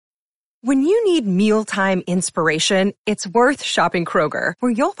When you need mealtime inspiration, it's worth shopping Kroger,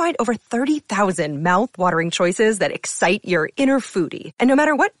 where you'll find over 30,000 mouth-watering choices that excite your inner foodie. And no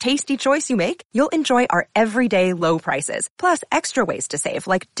matter what tasty choice you make, you'll enjoy our everyday low prices, plus extra ways to save,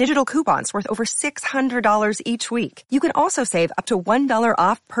 like digital coupons worth over $600 each week. You can also save up to $1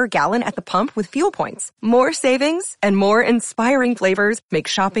 off per gallon at the pump with fuel points. More savings and more inspiring flavors make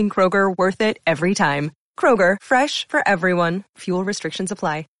shopping Kroger worth it every time. Kroger, fresh for everyone. Fuel restrictions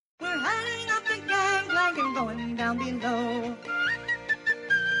apply. We're hanging up the gangplank and going down below.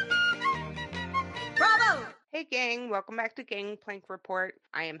 Bravo! Hey gang, welcome back to Gangplank Report.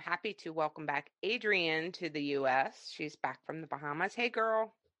 I am happy to welcome back Adrienne to the U.S. She's back from the Bahamas. Hey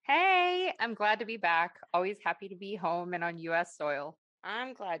girl. Hey, I'm glad to be back. Always happy to be home and on U.S. soil.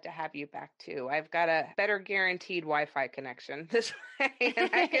 I'm glad to have you back too. I've got a better guaranteed Wi-Fi connection this way, and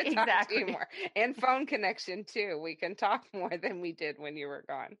I can talk to you more. And phone connection too. We can talk more than we did when you were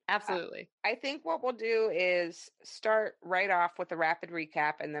gone. Absolutely. I think what we'll do is start right off with a rapid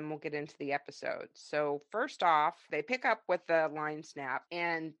recap, and then we'll get into the episode. So first off, they pick up with the line snap,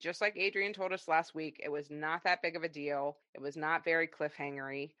 and just like Adrienne told us last week, it was not that big of a deal. It was not very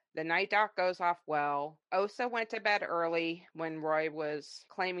cliffhangery. The night dock goes off well. Osa went to bed early when Roy was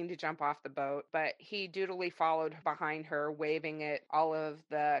claiming to jump off the boat, but he dutifully followed behind her, waving at all of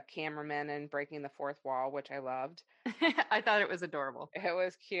the cameramen and breaking the fourth wall, which I loved. I thought it was adorable. It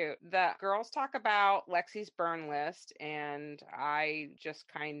was cute. The girls talk about Lexi's burn list, and I just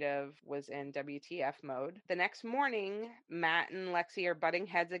kind of was in WTF mode. The next morning, Matt and Lexi are butting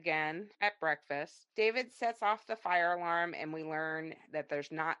heads again at breakfast. David sets off the fire alarm, and we learn that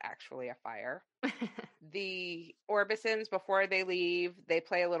there's not actually a fire. The Orbisons, before they leave, they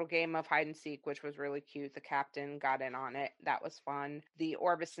play a little game of hide and seek, which was really cute. The captain got in on it. That was fun. The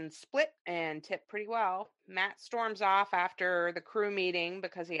Orbisons split and tip pretty well. Matt storms off after the crew meeting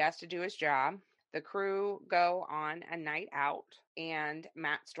because he has to do his job. The crew go on a night out, and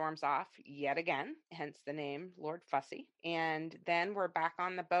Matt storms off yet again, hence the name Lord Fussy. And then we're back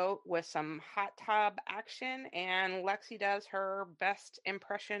on the boat with some hot tub action, and Lexi does her best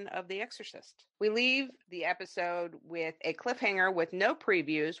impression of The Exorcist. We leave the episode with a cliffhanger with no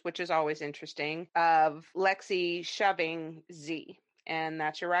previews, which is always interesting, of Lexi shoving Z. And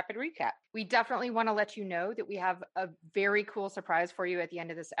that's your rapid recap. We definitely want to let you know that we have a very cool surprise for you at the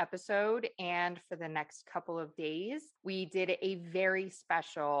end of this episode. And for the next couple of days, we did a very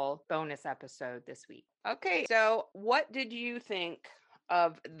special bonus episode this week. Okay, so what did you think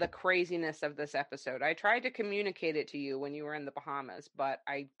of the craziness of this episode? I tried to communicate it to you when you were in the Bahamas, but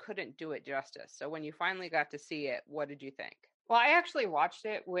I couldn't do it justice. So when you finally got to see it, what did you think? Well, I actually watched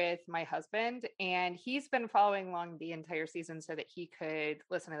it with my husband, and he's been following along the entire season so that he could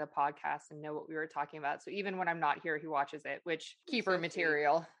listen to the podcast and know what we were talking about. So even when I'm not here, he watches it, which keeper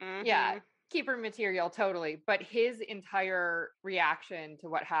material. Mm-hmm. Yeah, keeper material, totally. But his entire reaction to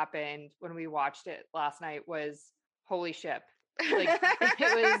what happened when we watched it last night was, holy shit. Like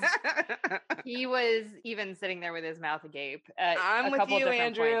he was even sitting there with his mouth agape at I'm a couple with you,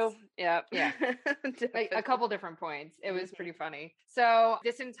 different Andrew. points. Yep. Yeah. Like a couple different points. It was pretty funny. So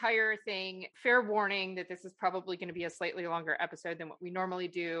this entire thing, fair warning that this is probably going to be a slightly longer episode than what we normally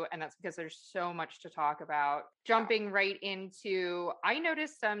do. And that's because there's so much to talk about. Jumping right into, I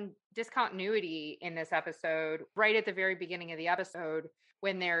noticed some discontinuity in this episode right at the very beginning of the episode.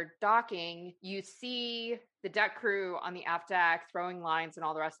 When they're docking, you see the deck crew on the aft deck throwing lines and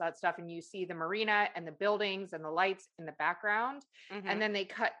all the rest of that stuff. And you see the marina and the buildings and the lights in the background. Mm-hmm. And then they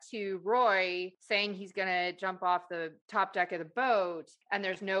cut to Roy saying he's going to jump off the top deck of the boat, and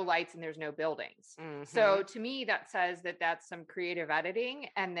there's no lights and there's no buildings. Mm-hmm. So to me, that says that that's some creative editing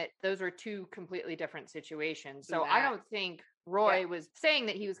and that those are two completely different situations. So I don't think Roy was saying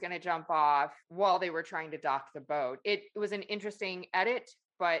that he was going to jump off while they were trying to dock the boat. It was an interesting edit,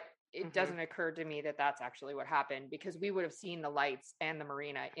 but it doesn't occur to me that that's actually what happened, because we would have seen the lights and the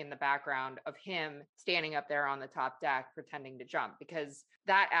marina in the background of him standing up there on the top deck pretending to jump, because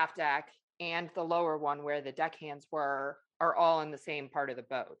that aft deck and the lower one where the deckhands were are all in the same part of the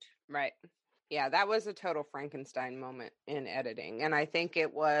boat. Right. Yeah, that was a total Frankenstein moment in editing. And I think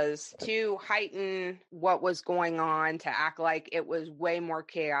it was to heighten what was going on, to act like it was way more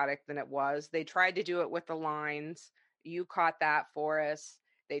chaotic than it was. They tried to do it with the lines. You caught that for us.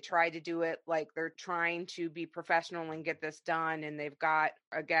 They tried to do it like they're trying to be professional and get this done, and they've got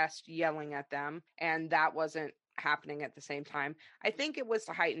a guest yelling at them, and that wasn't happening at the same time. I think it was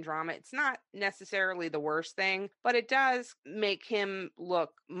to heighten drama. It's not necessarily the worst thing, but it does make him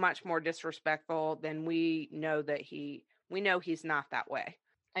look much more disrespectful than we know he's not that way.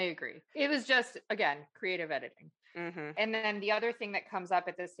 I agree. It was just, again, creative editing. Mm-hmm. And then the other thing that comes up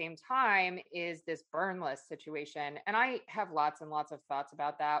at the same time is this burn list situation. And I have lots and lots of thoughts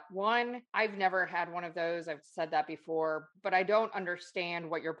about that. One, I've never had one of those. I've said that before, but I don't understand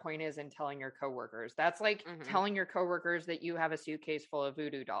what your point is in telling your coworkers. That's like telling your coworkers that you have a suitcase full of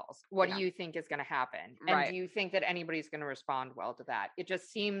voodoo dolls. What do you think is going to happen? And do you think that anybody's going to respond well to that? It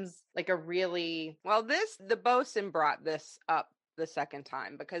just seems like a really... Well, the bosun brought this up the second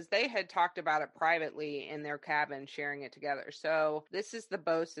time because they had talked about it privately in their cabin, sharing it together. So this is the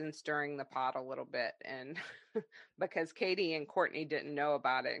bosun stirring the pot a little bit, and because Katie and Courtney didn't know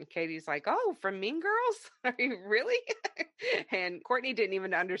about it, and Katie's like, "Oh, from Mean Girls? Are you really?" And Courtney didn't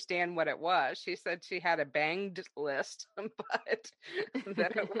even understand what it was. She said she had a banged list, but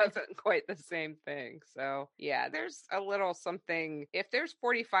that it wasn't quite the same thing. So yeah, there's a little something. If there's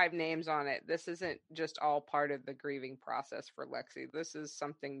 45 names on it, this isn't just all part of the grieving process for Lexi. This is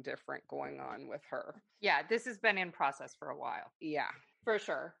something different going on with her. Yeah, this has been in process for a while. Yeah. For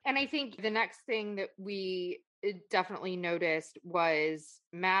sure. And I think the next thing that we definitely noticed was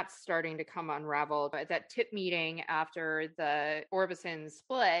Matt's starting to come unraveled. At that tip meeting after the Orbison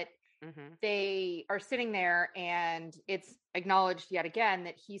split, they are sitting there and it's acknowledged yet again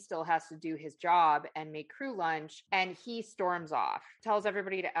that he still has to do his job and make crew lunch, and he storms off, tells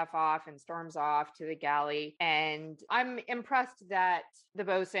everybody to F off and storms off to the galley. And I'm impressed that the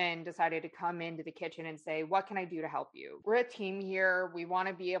bosun decided to come into the kitchen and say, "What can I do to help you? We're a team here. We want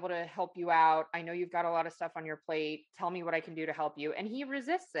to be able to help you out. I know you've got a lot of stuff on your plate. Tell me what I can do to help you." And he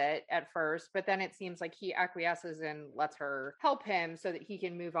resists it at first, but then it seems like he acquiesces and lets her help him so that he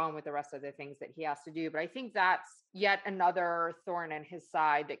can move on with the rest of the things that he has to do. But I think that's yet another thorn in his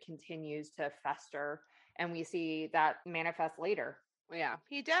side that continues to fester, and we see that manifest later. Yeah,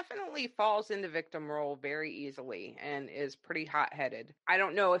 he definitely falls into victim role very easily and is pretty hot-headed. I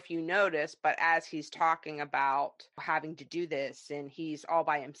don't know if you notice, but as he's talking about having to do this and he's all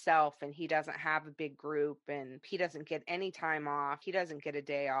by himself and he doesn't have a big group and he doesn't get any time off, he doesn't get a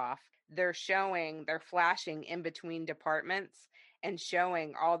day off, they're flashing in between departments and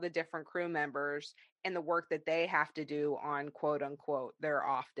showing all the different crew members and the work that they have to do on quote unquote their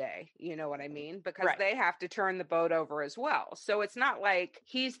off day. You know what I mean? Because they have to turn the boat over as well. So it's not like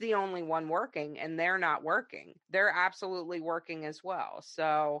he's the only one working and they're not working. They're absolutely working as well.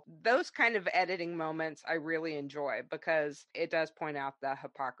 So those kind of editing moments I really enjoy because it does point out the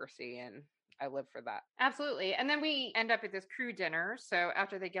hypocrisy, and I live for that. Absolutely. And then we end up at this crew dinner. So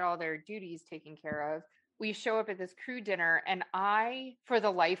after they get all their duties taken care of, we show up at this crew dinner, and I, for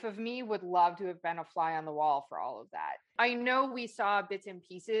the life of me, would love to have been a fly on the wall for all of that. I know we saw bits and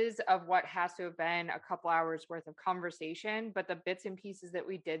pieces of what has to have been a couple hours worth of conversation, but the bits and pieces that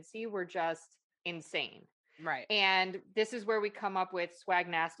we did see were just insane. Right. And this is where we come up with Swag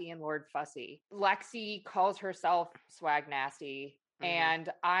Nasty and Lord Fussy. Lexi calls herself Swag Nasty,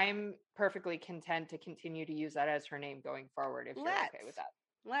 and I'm perfectly content to continue to use that as her name going forward if you're okay with that.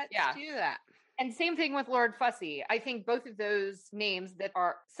 Let's do that. And same thing with Lord Fussy. I think both of those names that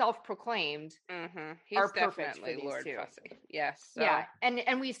are self-proclaimed are perfect for these Lord two. Fussy. Yes. So. Yeah.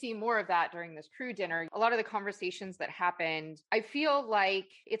 And we see more of that during this crew dinner. A lot of the conversations that happened, I feel like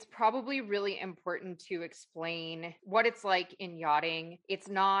it's probably really important to explain what it's like in yachting. It's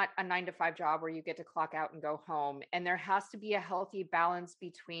not a 9-to-5 job where you get to clock out and go home. And there has to be a healthy balance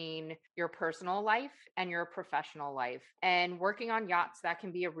between your personal life and your professional life. And working on yachts, that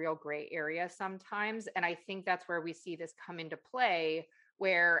can be a real gray area sometimes. And I think that's where we see this come into play,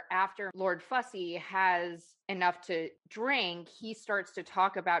 where after Lord Fussy has enough to drink, he starts to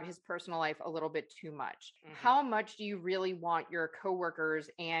talk about his personal life a little bit too much. How much do you really want your coworkers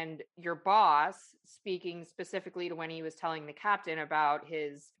and your boss, speaking specifically to when he was telling the captain about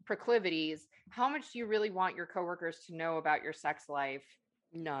his proclivities, how much do you really want your coworkers to know about your sex life?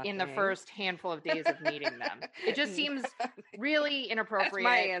 Nothing. In the first handful of days of meeting them? It just seems really inappropriate. That's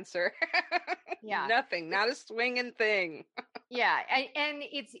my answer. Yeah. Nothing. Not a swinging thing. Yeah. And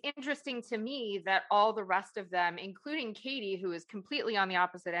it's interesting to me that all the rest of them, including Katie, who is completely on the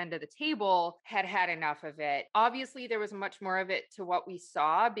opposite end of the table, had had enough of it. Obviously, there was much more of it to what we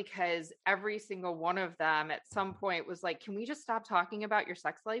saw because every single one of them at some point was like, can we just stop talking about your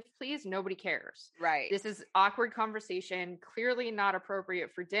sex life, please? Nobody cares. Right. This is awkward conversation, clearly not appropriate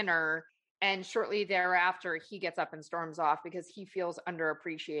for dinner. And shortly thereafter, he gets up and storms off because he feels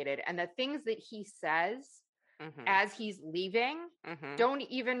underappreciated. And the things that he says as he's leaving don't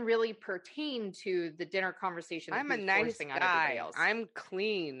even really pertain to the dinner conversation that I'm a he's nice forcing on everybody guy. else. I'm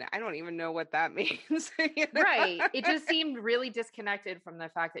clean. I don't even know what that means. You know? Right. It just seemed really disconnected from the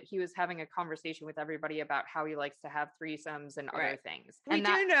fact that he was having a conversation with everybody about how he likes to have threesomes and other things. We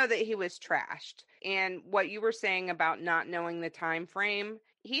do know that he was trashed. And what you were saying about not knowing the time frame,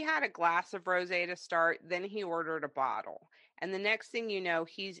 he had a glass of rosé to start, then he ordered a bottle. And the next thing you know,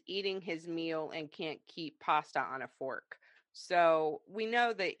 he's eating his meal and can't keep pasta on a fork. So we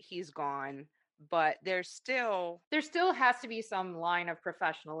know that he's gone, but there still has to be some line of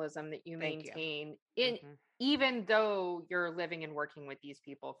professionalism that you maintain in even though you're living and working with these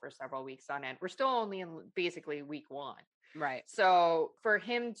people for several weeks on end. We're still only in basically week 1. Right. So for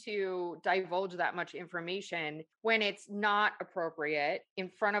him to divulge that much information when it's not appropriate in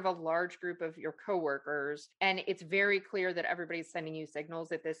front of a large group of your coworkers, and it's very clear that everybody's sending you signals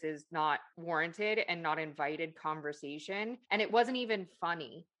that this is not warranted and not invited conversation. And it wasn't even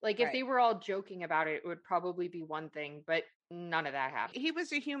funny. Like if they were all joking about it, it would probably be one thing, but none of that happened. He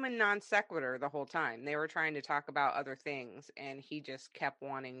was a human non sequitur the whole time. They were trying to talk about other things, and he just kept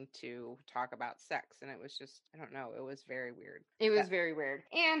wanting to talk about sex. And it was just, I don't know, it was very weird. It was very weird.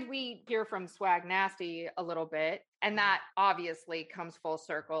 And we hear from Swag Nasty a little bit, and that obviously comes full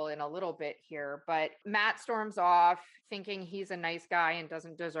circle in a little bit here. But Matt storms off thinking he's a nice guy and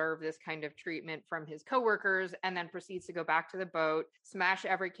doesn't deserve this kind of treatment from his coworkers, and then proceeds to go back to the boat, smash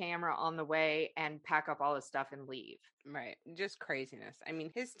every camera on the way, and pack up all his stuff and leave. Right. Just craziness. I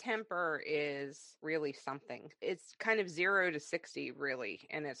mean, his temper is really something. It's kind of 0 to 60, really,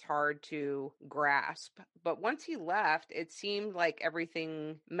 and it's hard to grasp. But once he left, it seemed like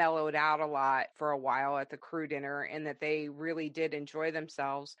everything mellowed out a lot for a while at the crew dinner, and that they really did enjoy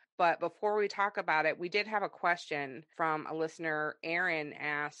themselves. But before we talk about it, we did have a question from a listener. Aaron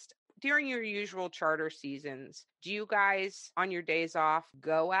asked, during your usual charter seasons, do you guys on your days off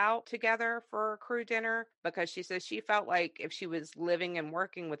go out together for a crew dinner? Because she says she felt like if she was living and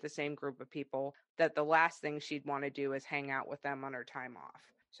working with the same group of people, that the last thing she'd want to do is hang out with them on her time off.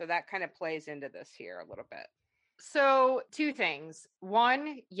 So that kind of plays into this here a little bit. So 2 things.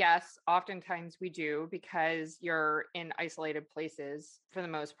 One, yes, oftentimes we do because you're in isolated places for the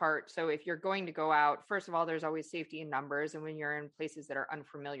most part. So if you're going to go out, first of all, there's always safety in numbers. And when you're in places that are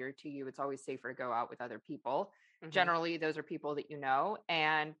unfamiliar to you, it's always safer to go out with other people. Generally, those are people that you know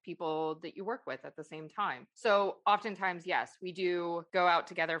and people that you work with at the same time. So oftentimes, yes, we do go out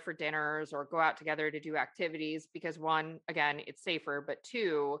together for dinners or go out together to do activities because 1, again, it's safer, but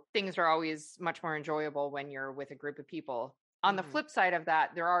 2, things are always much more enjoyable when you're with a group of people. On the flip side of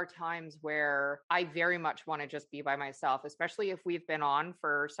that, there are times where I very much want to just be by myself, especially if we've been on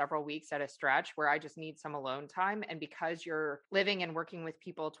for several weeks at a stretch where I just need some alone time. And because you're living and working with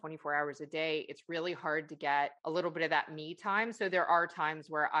people 24 hours a day, it's really hard to get a little bit of that me time. So there are times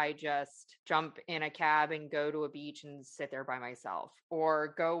where I just jump in a cab and go to a beach and sit there by myself,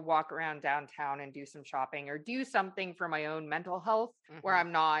 or go walk around downtown and do some shopping, or do something for my own mental health where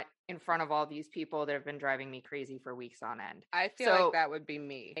I'm not in front of all these people that have been driving me crazy for weeks on end. I feel like that would be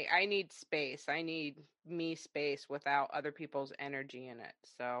me. I need space. I need me space without other people's energy in it.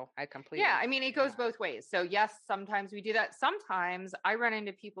 So I completely. Yeah, I mean, it goes both ways. So yes, sometimes we do that. Sometimes I run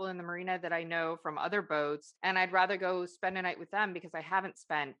into people in the marina that I know from other boats, and I'd rather go spend a night with them because I haven't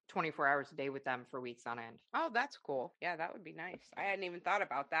spent 24 hours a day with them for weeks on end. Oh, that's cool. Yeah, that would be nice. I hadn't even thought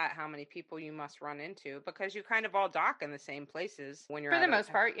about that, how many people you must run into, because you kind of all dock in the same places when you're for the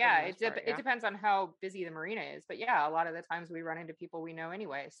most part. Yeah, it depends on how busy the marina is. But yeah, a lot of the times we run into people we know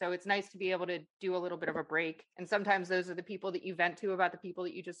anyway. So it's nice to be able to do a little bit of a break. And sometimes those are the people that you vent to about the people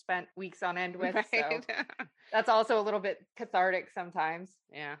that you just spent weeks on end with. Right. So that's also a little bit cathartic sometimes.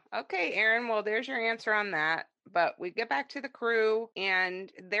 Yeah. Okay, Aaron. Well, there's your answer on that. But we get back to the crew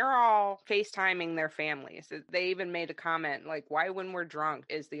and they're all FaceTiming their families. They even made a comment like, why when we're drunk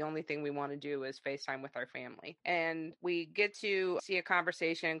is the only thing we want to do is FaceTime with our family. And we get to see a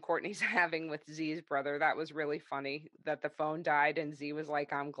conversation Courtney's having with Z's brother. That was really funny that the phone died and Z was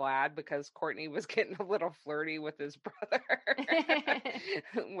like, I'm glad, because Courtney was getting a little flirty with his brother,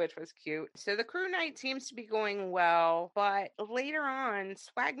 which was cute. So the crew night seems to be going well, but later on,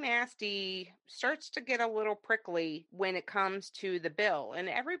 Swag Nasty starts to get a little prickly when it comes to the bill, and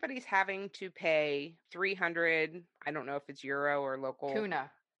everybody's having to pay 300, I don't know if it's euro or local. Kuna.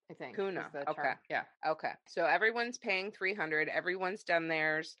 I think. Kuna. is the Okay. term. Yeah. Okay. So everyone's paying $300. Everyone's done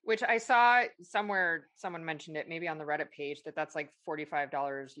theirs. Which I saw somewhere, someone mentioned it, maybe on the Reddit page, that's like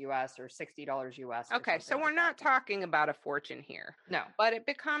 $45 US or $60 US. Okay, so we're not talking about a fortune here. No. But it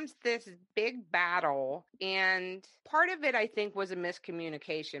becomes this big battle. And part of it, I think, was a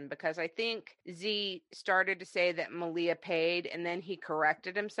miscommunication because I think Z started to say that Malia paid and then he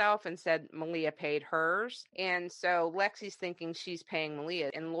corrected himself and said Malia paid hers. And so Lexi's thinking she's paying Malia.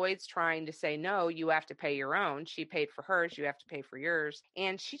 And Lloyd's trying to say, no, you have to pay your own. She paid for hers. You have to pay for yours.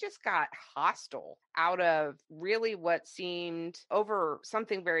 And she just got hostile out of really what seemed over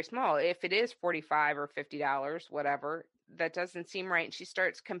something very small. If it is $45 or $50, whatever, that doesn't seem right. And she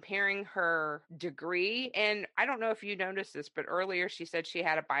starts comparing her degree. And I don't know if you noticed this, but earlier she said she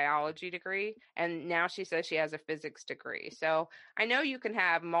had a biology degree and now she says she has a physics degree. So I know you can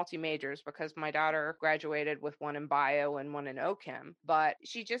have multi-majors because my daughter graduated with one in bio and one in OChem, but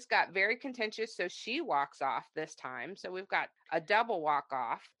she just got very contentious. So she walks off this time. So we've got a double walk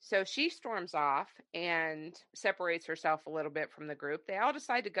off. So she storms off and separates herself a little bit from the group. They all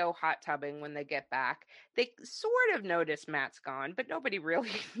decide to go hot tubbing when they get back. They sort of notice Matt's gone, but nobody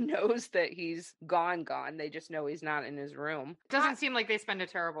really knows that he's gone. They just know he's not in his room. Doesn't seem like they spend a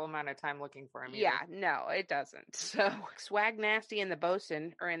terrible amount of time looking for him either. Yeah, no, it doesn't. So Swag Nasty and the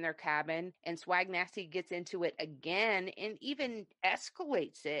bosun are in their cabin, and Swag Nasty gets into it again and even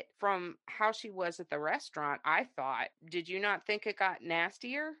escalates it from how she was at the restaurant, I thought. Did you not think it got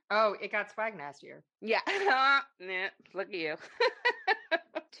nastier? Oh, it got swag nastier. Yeah. Look at you.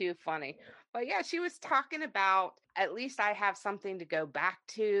 Too funny. But yeah, she was talking about, at least I have something to go back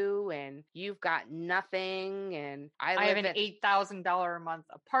to, and you've got nothing, and I have an $8,000 a month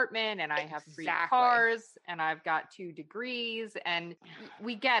apartment, and I have 3 Exactly. cars, and I've got 2 degrees, and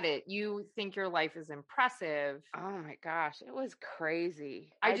we get it. You think your life is impressive. Oh my gosh, it was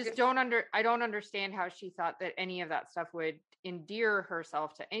crazy. I don't understand how she thought that any of that stuff would endear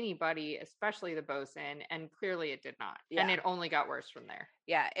herself to anybody, especially the bosun, and clearly it did not. Yeah. And it only got worse from there.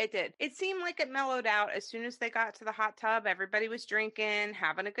 Yeah, it did. It seemed like it mellowed out as soon as they got to the hot tub. Everybody was drinking,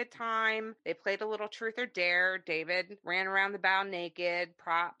 having a good time. They played a little truth or dare. David ran around the bow naked.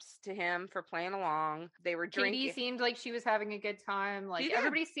 Props to him for playing along. They were drinking. Katie seemed like she was having a good time. Like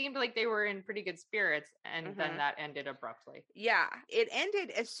everybody seemed like they were in pretty good spirits. And then that ended abruptly. Yeah, it ended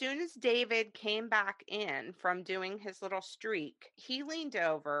as soon as David came back in from doing his little streak. He leaned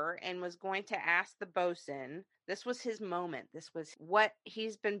over and was going to ask the bosun. This was his moment. This was what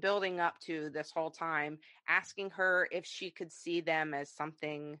he's been building up to this whole time, asking her if she could see them as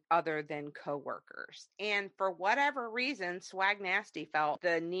something other than coworkers. And for whatever reason, Swag Nasty felt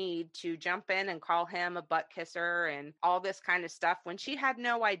the need to jump in and call him a butt kisser and all this kind of stuff when she had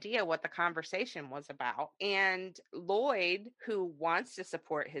no idea what the conversation was about. And Lloyd, who wants to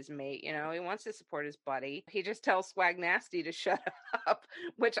support his mate, he wants to support his buddy, he just tells Swag Nasty to shut up,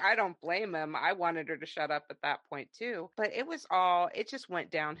 which I don't blame him. I wanted her to shut up at that point too, but it just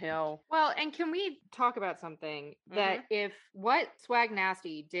went downhill. Well, and can we talk about something that if what Swag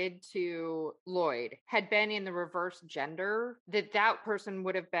Nasty did to Lloyd had been in the reverse gender, that person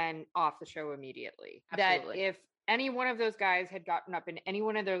would have been off the show immediately. Absolutely. That if any one of those guys had gotten up in any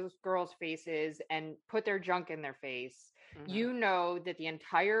one of those girls' faces and put their junk in their face, you know that the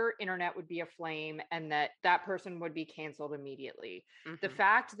entire internet would be aflame and that person would be canceled immediately. The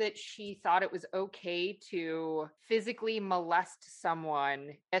fact that she thought it was okay to physically molest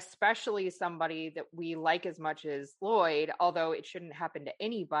someone, especially somebody that we like as much as Lloyd, although it shouldn't happen to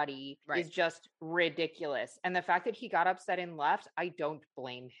anybody, is just ridiculous. And the fact that he got upset and left, I don't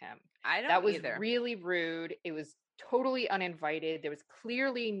blame him. I don't That was either. really rude. It was totally uninvited. There was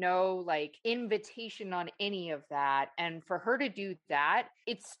clearly no invitation on any of that. And for her to do that,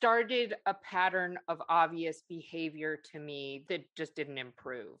 it started a pattern of obvious behavior to me that just didn't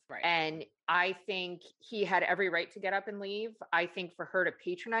improve. Right. And I think he had every right to get up and leave. I think for her to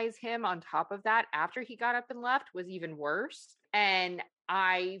patronize him on top of that after he got up and left was even worse. And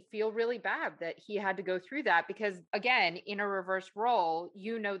I feel really bad that he had to go through that because, again, in a reverse role,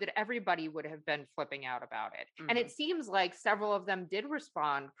 that everybody would have been flipping out about it. And it seems like several of them did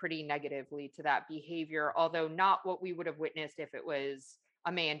respond pretty negatively to that behavior, although not what we would have witnessed if it was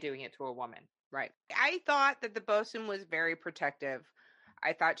a man doing it to a woman. Right. I thought that the bosun was very protective.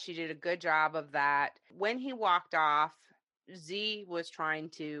 I thought she did a good job of that. When he walked off, Z was trying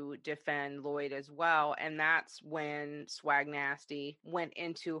to defend Lloyd as well, and that's when Swag Nasty went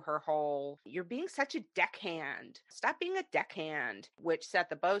into her whole, "You're being such a deckhand. Stop being a deckhand," which set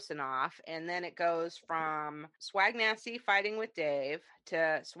the bosun off. And then it goes from Swag Nasty fighting with Dave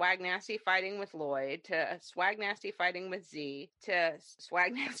to Swag Nasty fighting with Lloyd to Swag Nasty fighting with Z to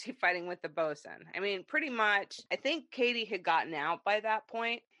Swag Nasty fighting with the bosun. I mean, pretty much, I think Katie had gotten out by that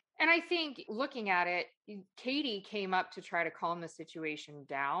point. And I think looking at it, Katie came up to try to calm the situation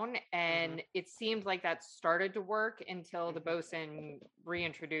down. And it seemed like that started to work until the bosun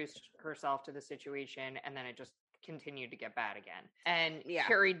reintroduced herself to the situation. And then it just continued to get bad again and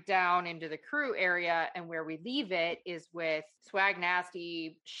carried down into the crew area. And where we leave it is with Swag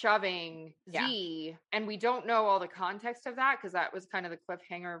Nasty shoving Z. And we don't know all the context of that because that was kind of the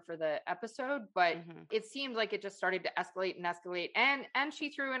cliffhanger for the episode. But it seemed like it just started to escalate and escalate. And she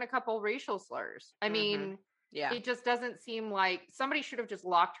threw in a couple racial slurs. I mean, it just doesn't seem like somebody should have just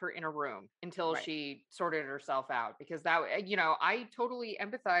locked her in a room until she sorted herself out, because that, you know, I totally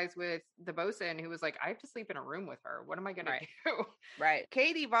empathize with the bosun who was like, I have to sleep in a room with her. What am I going to do? Right.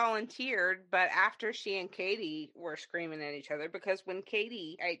 Katie volunteered, but after she and Katie were screaming at each other, because when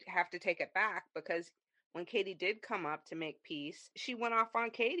Katie, I have to take it back, because when Katie did come up to make peace, she went off on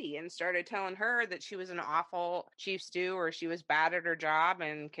Katie and started telling her that she was an awful chief stew or she was bad at her job.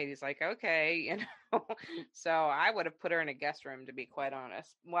 And Katie's like, okay, you know. So I would have put her in a guest room, to be quite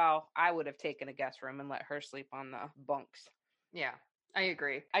honest. Well, I would have taken a guest room and let her sleep on the bunks. Yeah. I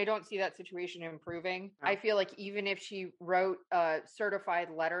agree. I don't see that situation improving. I feel like even if she wrote a certified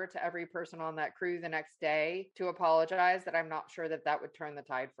letter to every person on that crew the next day to apologize, that I'm not sure that that would turn the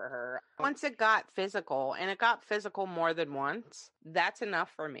tide for her. Once it got physical, and it got physical more than once, that's enough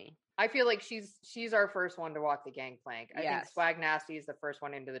for me. I feel like she's our first one to walk the gangplank. I think Swag Nasty is the first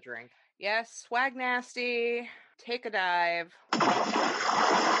one into the drink. Yes, Swag Nasty, take a dive.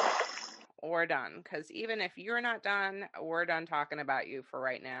 We're done, because even if you're not done, we're done talking about you for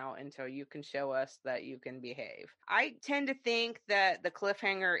right now until you can show us that you can behave. I tend to think that the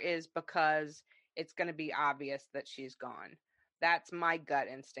cliffhanger is because it's going to be obvious that she's gone. That's my gut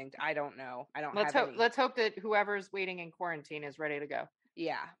instinct. I don't know. Let's hope that whoever's waiting in quarantine is ready to go.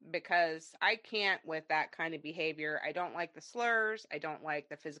 Yeah, because I can't with that kind of behavior. I don't like the slurs. I don't like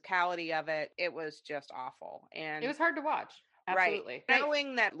the physicality of it. It was just awful. And it was hard to watch. Absolutely. Right.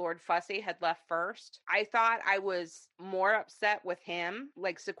 Knowing that Lord Fussy had left first, I thought I was more upset with him,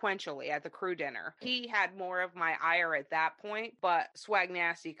 like sequentially at the crew dinner. He had more of my ire at that point, but Swag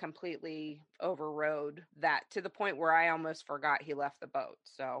Nasty completely overrode that to the point where I almost forgot he left the boat.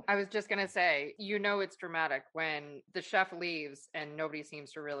 So I was just going to say, you know, it's dramatic when the chef leaves and nobody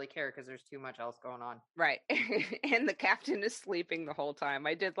seems to really care because there's too much else going on. Right. And the captain is sleeping the whole time.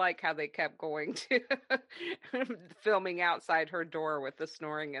 I did like how they kept going to filming outside her door with the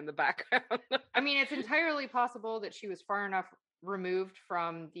snoring in the background. I mean, it's entirely possible that she was far enough removed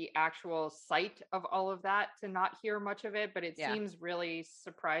from the actual site of all of that to not hear much of it, but it seems really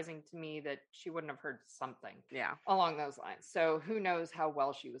surprising to me that she wouldn't have heard something along those lines. So who knows how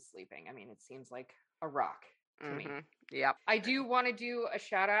well she was sleeping. I mean, it seems like a rock to me. Yep. I do want to do a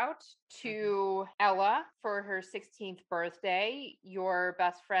shout out to Ella for her 16th birthday. Your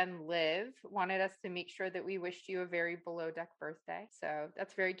best friend Liv wanted us to make sure that we wished you a very below deck birthday. So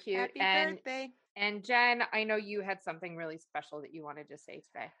that's very cute. Happy birthday. And Jen, I know you had something really special that you wanted to say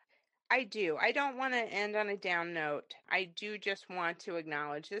today. I do. I don't want to end on a down note. I do just want to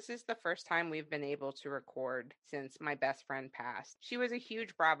acknowledge this is the first time we've been able to record since my best friend passed. She was a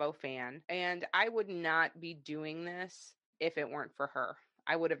huge Bravo fan, and I would not be doing this if it weren't for her.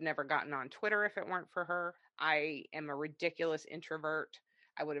 I would have never gotten on Twitter if it weren't for her. I am a ridiculous introvert.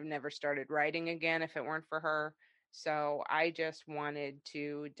 I would have never started writing again if it weren't for her. So I just wanted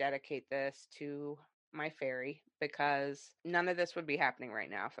to dedicate this to my fairy, because none of this would be happening right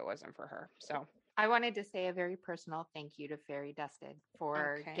now if it wasn't for her. So I wanted to say a very personal thank you to Fairy Dusted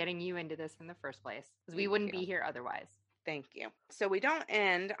for getting you into this in the first place, because we wouldn't be here otherwise. Thank you. So we don't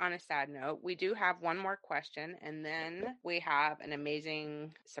end on a sad note. We do have one more question, and then we have an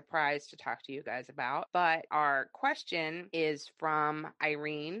amazing surprise to talk to you guys about. But our question is from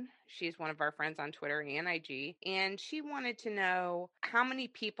Irene. She's one of our friends on Twitter and IG, and she wanted to know how many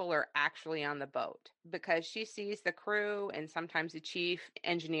people are actually on the boat, because she sees the crew and sometimes the chief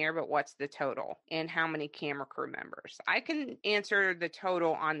engineer, but what's the total, and how many camera crew members? I can answer the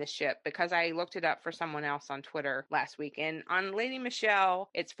total on the ship because I looked it up for someone else on Twitter last week, and on Lady Michelle,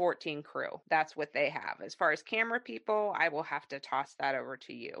 it's 14 crew. That's what they have. As far as camera people, I will have to toss that over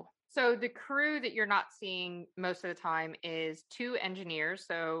to you. So the crew that you're not seeing most of the time is 2 engineers,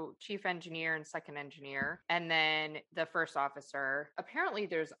 so chief engineer and second engineer, and then the first officer. Apparently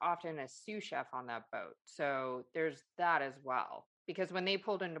there's often a sous chef on that boat. So there's that as well. Because when they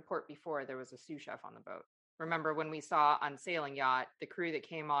pulled into port before, there was a sous chef on the boat. Remember when we saw on Sailing Yacht, the crew that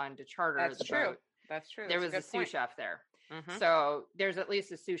came on to charter the boat? That's true. There was a sous chef there. Mm-hmm. So there's at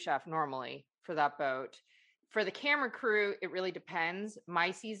least a sous chef normally for that boat. For the camera crew, it really depends.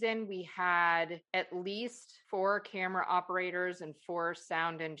 My season, we had at least 4 camera operators and 4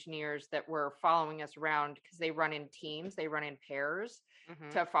 sound engineers that were following us around because they run in teams, they run in pairs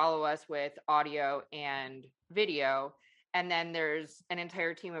to follow us with audio and video. And then there's an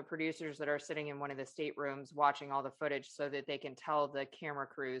entire team of producers that are sitting in one of the staterooms watching all the footage so that they can tell the camera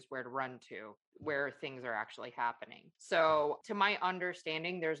crews where to run to, where things are actually happening. So to my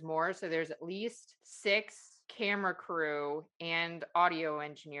understanding, there's more. So there's at least 6 camera crew and audio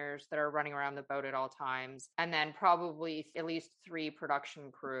engineers that are running around the boat at all times, and then probably at least 3 production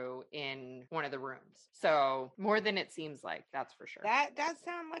crew in one of the rooms. So more than it seems like, that's for sure. That does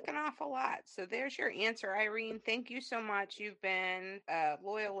sound like an awful lot. So there's your answer, Irene. Thank you so much. You've been a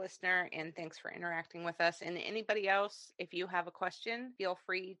loyal listener, and thanks for interacting with us. And anybody else, if you have a question, feel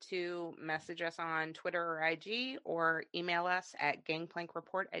free to message us on Twitter or IG, or email us at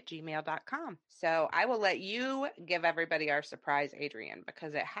gangplankreport@gmail.com. So I will let you give everybody our surprise, Adrienne,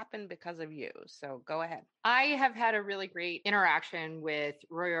 because it happened because of you. So go ahead. I have had a really great interaction with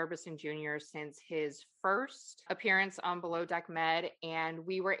Roy Orbison Jr. since his first appearance on Below Deck Med, and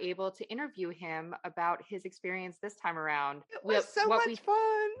we were able to interview him about his experience this time around. It was so much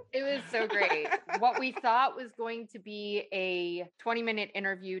fun. It was so great. What we thought was going to be a 20-minute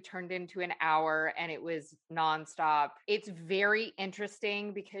interview turned into an hour, and it was nonstop. It's very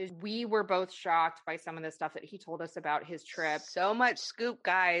interesting because we were both shocked by some of the stuff that he told us about his trip. So much scoop,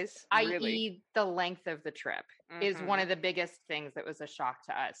 guys. I.e. the length of the trip is one of the biggest things that was a shock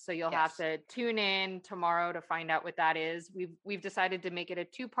to us. So you'll have to tune in tomorrow to find out what that is. We've decided to make it a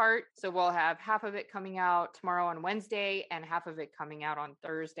 2-part. So we'll have half of it coming out tomorrow on Wednesday and half of it coming out on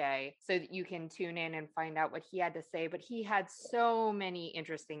Thursday, so that you can tune in and find out what he had to say. But he had so many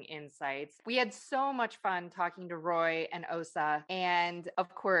interesting insights. We had so much fun talking to Roy and Osa, and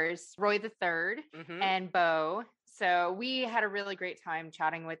of course, Roy the Third and Bo. So we had a really great time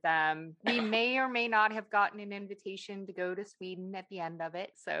chatting with them. We may or may not have gotten an invitation to go to Sweden at the end of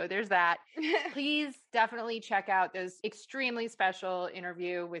it. So there's that. Please definitely check out this extremely special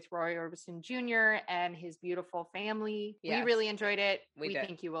interview with Roy Orbison Jr. and his beautiful family. Yes. We really enjoyed it. We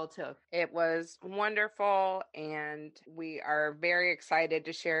think you will too. It was wonderful, and we are very excited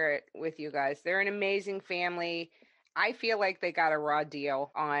to share it with you guys. They're an amazing family. I feel like they got a raw deal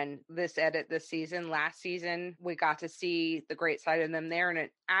on this edit this season. Last season, we got to see the great side of them there, and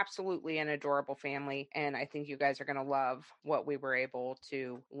absolutely an adorable family. And I think you guys are going to love what we were able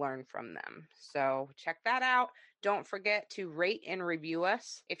to learn from them. So check that out. Don't forget to rate and review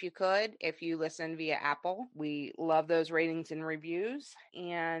us if you could, if you listen via Apple. We love those ratings and reviews,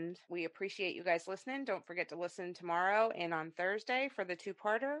 and we appreciate you guys listening. Don't forget to listen tomorrow and on Thursday for the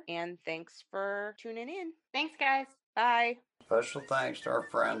 2-parter. And thanks for tuning in. Thanks, guys. Bye. Special thanks to our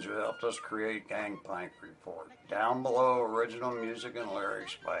friends who helped us create Gangplank Report. Down below, original music and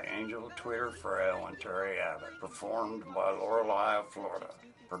lyrics by Angel Tweeter Frail and Terry Abbott, performed by Lorelei of Florida.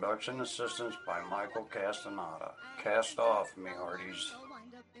 Production assistance by Michael Castaneda. Cast off, me hearties.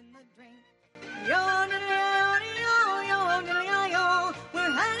 We're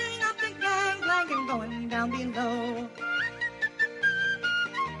heading up the gangplank and going down below.